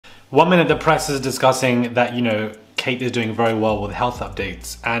One minute the press is discussing that, Kate is doing very well with health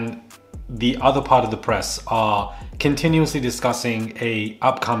updates, and the other part of the press are continuously discussing a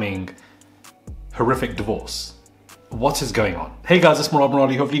upcoming horrific divorce. What is going on? Hey guys, it's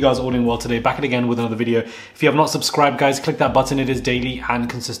Middleton. Hopefully you guys are all doing well today. Back at again with another video. If you have not subscribed, guys, click that button. It is daily and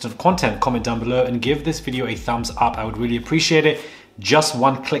consistent content. Comment down below and give this video a thumbs up. I would really appreciate it. Just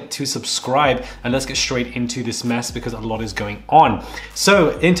one click to subscribe, and let's get straight into this mess because a lot is going on.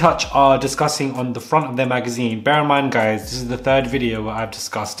 So In Touch are discussing on the front of their magazine. Bear in mind, guys, this is the third video where I've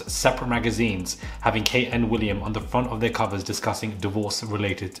discussed separate magazines having Kate and William on the front of their covers discussing divorce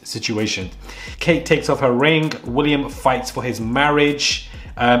related situations. Kate takes off her ring, William fights for his marriage.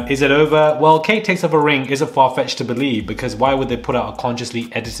 Is it over? Well, Kate takes off a ring isn't far-fetched to believe, because why would they put out a consciously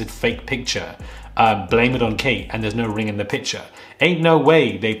edited fake picture, blame it on Kate, and there's no ring in the picture? Ain't no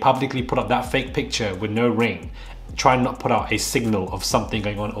way they publicly put up that fake picture with no ring, trying not to put out a signal of something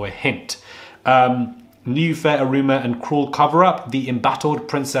going on or a hint. New fair, a rumor and cruel cover-up. The embattled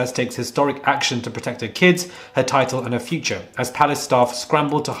princess takes historic action to protect her kids, her title and her future, as palace staff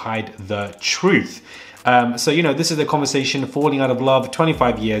scramble to hide the truth. This is a conversation falling out of love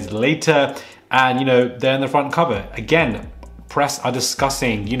 25 years later, and they're in the front cover. Again, press are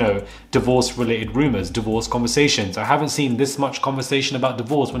discussing, divorce related rumors, divorce conversations. I haven't seen this much conversation about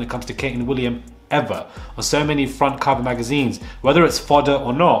divorce when it comes to Kate and William ever, on so many front cover magazines. Whether it's fodder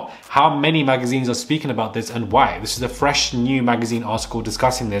or not, how many magazines are speaking about this and why? This is a fresh new magazine article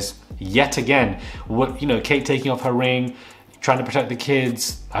discussing this yet again. Kate taking off her ring, trying to protect the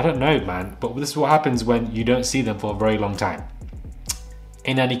kids. I don't know, man, but this is what happens when you don't see them for a very long time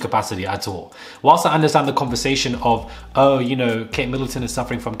in any capacity at all. Whilst I understand the conversation of, Kate Middleton is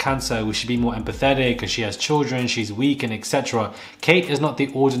suffering from cancer, we should be more empathetic because she has children, she's weak and etc. Kate is not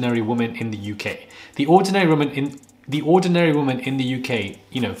the ordinary woman in the UK. The ordinary woman in the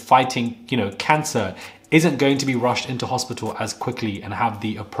UK, fighting, cancer, isn't going to be rushed into hospital as quickly and have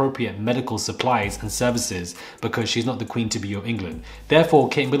the appropriate medical supplies and services because she's not the Queen to be of England. Therefore,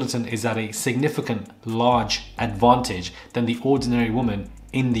 Kate Middleton is at a significant, large advantage than the ordinary woman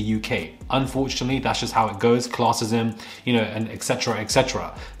in the UK. Unfortunately, that's just how it goes. Classism, and etc,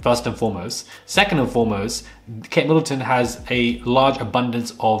 etc. First and foremost. Second and foremost, Kate Middleton has a large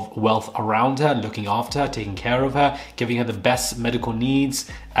abundance of wealth around her, looking after her, taking care of her, giving her the best medical needs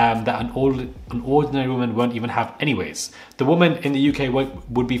that an ordinary woman won't even have anyways. The woman in the UK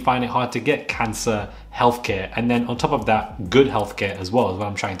would be finding it hard to get cancer healthcare, and then on top of that, good healthcare as well, is what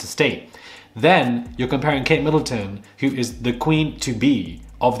I'm trying to state. Then you're comparing Kate Middleton, who is the Queen to be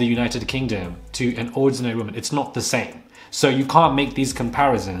of the United Kingdom, to an ordinary woman. It's not the same. So you can't make these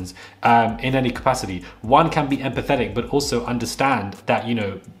comparisons in any capacity. One can be empathetic, but also understand that,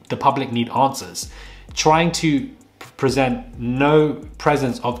 the public need answers. Trying to present no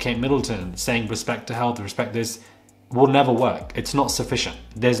presence of Kate Middleton, saying respect to health, respect this, will never work. It's not sufficient.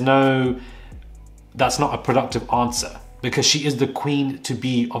 That's not a productive answer, because she is the Queen to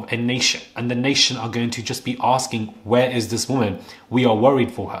be of a nation, and the nation are going to just be asking, where is this woman? We are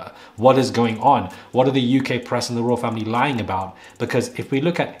worried for her. What is going on? What are the UK press and the royal family lying about? Because if we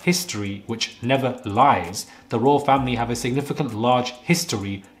look at history, which never lies, the royal family have a significant large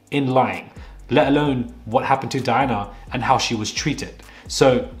history in lying, let alone what happened to Diana and how she was treated.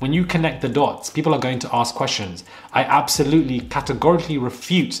 So when you connect the dots, people are going to ask questions. I absolutely categorically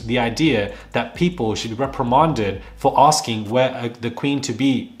refute the idea that people should be reprimanded for asking where the Queen to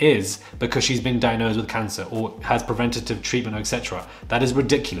be is because she's been diagnosed with cancer or has preventative treatment, etc. That is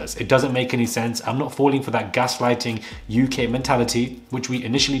ridiculous. It doesn't make any sense. I'm not falling for that gaslighting UK mentality, which we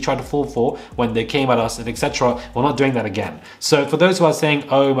initially tried to fall for when they came at us and etc. We're not doing that again. So for those who are saying,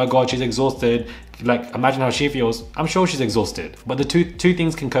 oh my God, she's exhausted, like imagine how she feels, I'm sure she's exhausted, but the two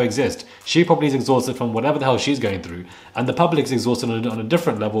things can coexist. She probably is exhausted from whatever the hell she's going through, and the public's exhausted on a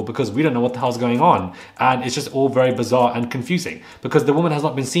different level because we don't know what the hell's going on, and it's just all very bizarre and confusing because the woman has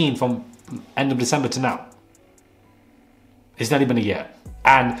not been seen from end of December to now. It's not even a year,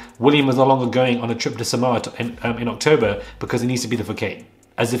 and William is no longer going on a trip to Samoa in October because he needs to be there for Kate.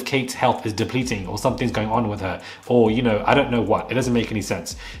 As if Kate's health is depleting or something's going on with her, or I don't know what. It doesn't make any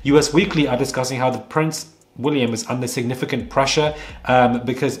sense. US Weekly are discussing how the Prince William is under significant pressure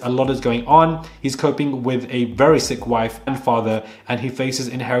because a lot is going on. He's coping with a very sick wife and father, and he faces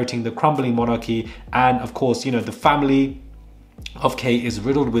inheriting the crumbling monarchy, and of course, the family of Kate is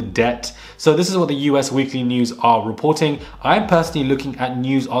riddled with debt. So this is what the US Weekly News are reporting. I'm personally looking at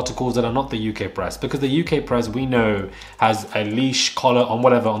news articles that are not the UK press, because the UK press, we know, has a leash, collar on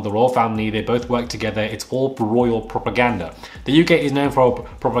whatever on the royal family. They both work together. It's all royal propaganda. The UK is known for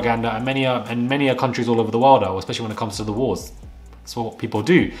propaganda, and many countries all over the world are, especially when it comes to the wars. That's what people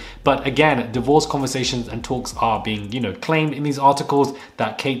do. But again, divorce conversations and talks are being, claimed in these articles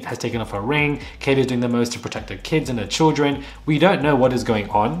that Kate has taken off her ring. Kate is doing the most to protect her kids and her children. We don't know what is going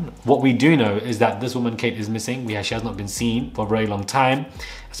on. What we do know is that this woman, Kate, is missing. She has not been seen for a very long time.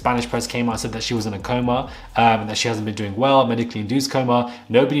 Spanish press came out and said that she was in a coma, and that she hasn't been doing well, medically induced coma.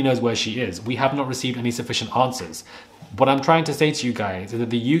 Nobody knows where she is. We have not received any sufficient answers. What I'm trying to say to you guys is that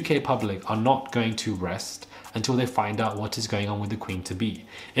the UK public are not going to rest until they find out what is going on with the Queen-to-be.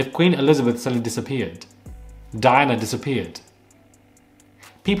 If Queen Elizabeth suddenly disappeared, Diana disappeared,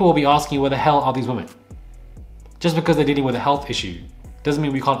 people will be asking where the hell are these women? Just because they're dealing with a health issue doesn't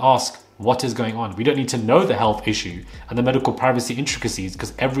mean we can't ask what is going on. We don't need to know the health issue and the medical privacy intricacies,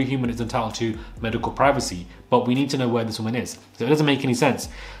 because every human is entitled to medical privacy, but we need to know where this woman is. So it doesn't make any sense.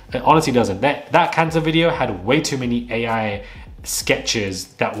 It honestly doesn't. That cancer video had way too many AI sketches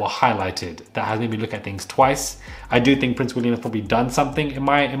that were highlighted that has made me look at things twice. I do think Prince William has probably done something in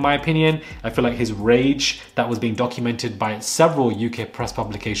my opinion. I feel like his rage that was being documented by several UK press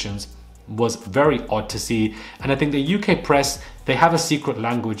publications was very odd to see. And I think the UK press, they have a secret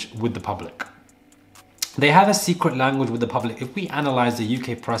language with the public. They have a secret language with the public. If we analyze the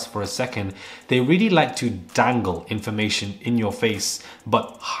UK press for a second, they really like to dangle information in your face,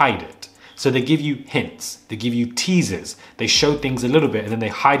 but hide it. So they give you hints, they give you teasers, they show things a little bit and then they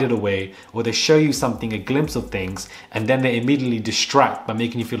hide it away, or they show you something, a glimpse of things, and then they immediately distract by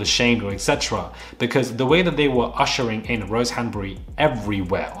making you feel ashamed or etc. Because the way that they were ushering in Rose Hanbury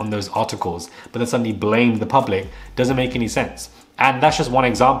everywhere on those articles, but then suddenly blamed the public, doesn't make any sense. And that's just one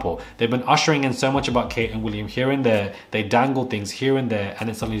example. They've been ushering in so much about Kate and William here and there. They dangle things here and there and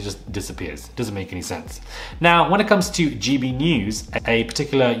it suddenly just disappears. It doesn't make any sense. Now, when it comes to GB News, a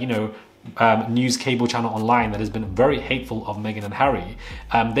particular, news cable channel online that has been very hateful of Meghan and Harry,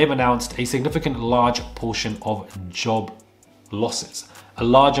 they've announced a significant large portion of job losses. A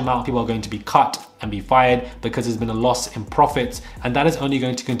large amount of people are going to be cut and be fired because there's been a loss in profits, and that is only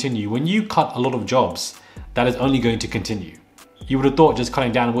going to continue. When you cut a lot of jobs, that is only going to continue. You would have thought just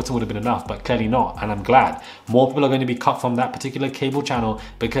cutting down Woodson would have been enough, but clearly not, and I'm glad. More people are going to be cut from that particular cable channel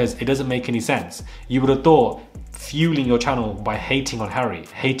because it doesn't make any sense. You would have thought fueling your channel by hating on Harry,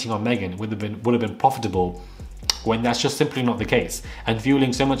 hating on Meghan would have been profitable, when that's just simply not the case. And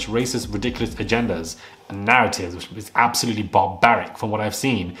fueling so much racist, ridiculous agendas and narratives, which is absolutely barbaric from what I've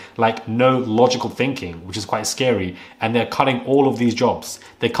seen, like no logical thinking, which is quite scary. And they're cutting all of these jobs.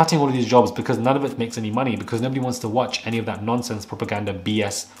 They're cutting all of these jobs because none of it makes any money, because nobody wants to watch any of that nonsense, propaganda,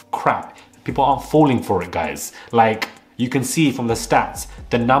 BS crap. People aren't falling for it, guys. Like, you can see from the stats,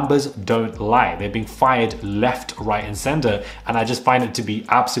 the numbers don't lie. They're being fired left, right, and center. And I just find it to be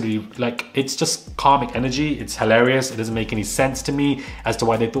absolutely, it's just karmic energy. It's hilarious. It doesn't make any sense to me as to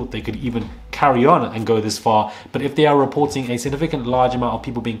why they thought they could even carry on and go this far. But if they are reporting a significant large amount of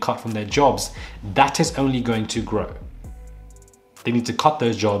people being cut from their jobs, that is only going to grow. They need to cut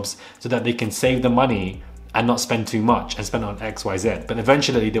those jobs so that they can save the money and not spend too much and spend it on X, Y, Z. But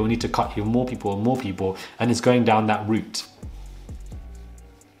eventually they will need to cut even more people, and it's going down that route.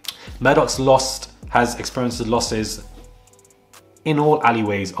 Murdoch's has experienced losses in all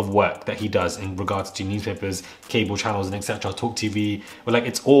alleyways of work that he does in regards to newspapers, cable channels, and etc. Talk TV, but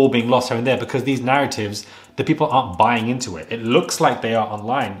it's all being lost here and there because these narratives, the people aren't buying into it. It looks like they are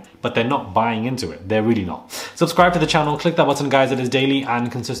online, but they're not buying into it. They're really not. Subscribe to the channel, click that button, guys. It is daily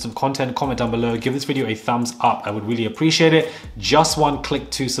and consistent content. Comment down below, give this video a thumbs up. I would really appreciate it. Just one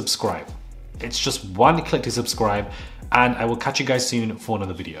click to subscribe. It's just one click to subscribe, and I will catch you guys soon for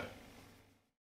another video.